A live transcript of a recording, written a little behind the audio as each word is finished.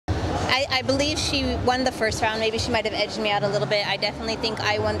I believe she won the first round. Maybe she might have edged me out a little bit. I definitely think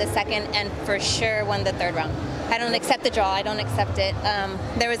I won the second and for sure won the third round. I don't accept the draw. I don't accept it.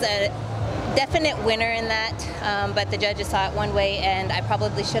 There was a definite winner in that, but the judges saw it one way, and I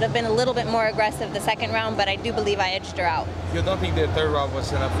probably should have been a little bit more aggressive the second round, but I do believe I edged her out. You don't think the third round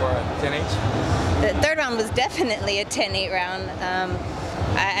was enough for a 10-8? The third round was definitely a 10-8 round.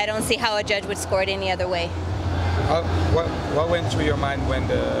 I don't see how a judge would score it any other way. What went through your mind when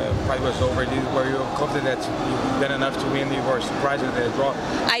the fight was over? Were you confident that you did enough to win? You were surprised with the draw?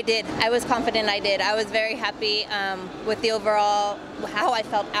 I did. I was confident I did. I was very happy with the overall, how I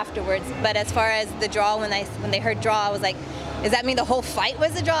felt afterwards. But as far as the draw, when they heard draw, I was like, does that mean the whole fight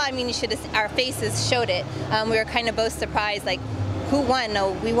was a draw? I mean, our faces showed it. We were kind of both surprised, like, who won?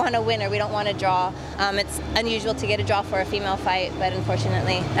 No, we want to win or we don't want to draw. It's unusual to get a draw for a female fight, but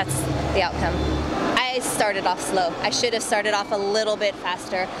unfortunately, that's the outcome. I started off slow. I should have started off a little bit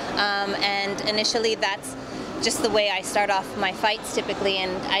faster. And initially, that's just the way I start off my fights typically,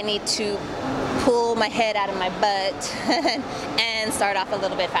 and I need to pull my head out of my butt and start off a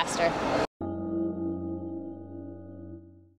little bit faster.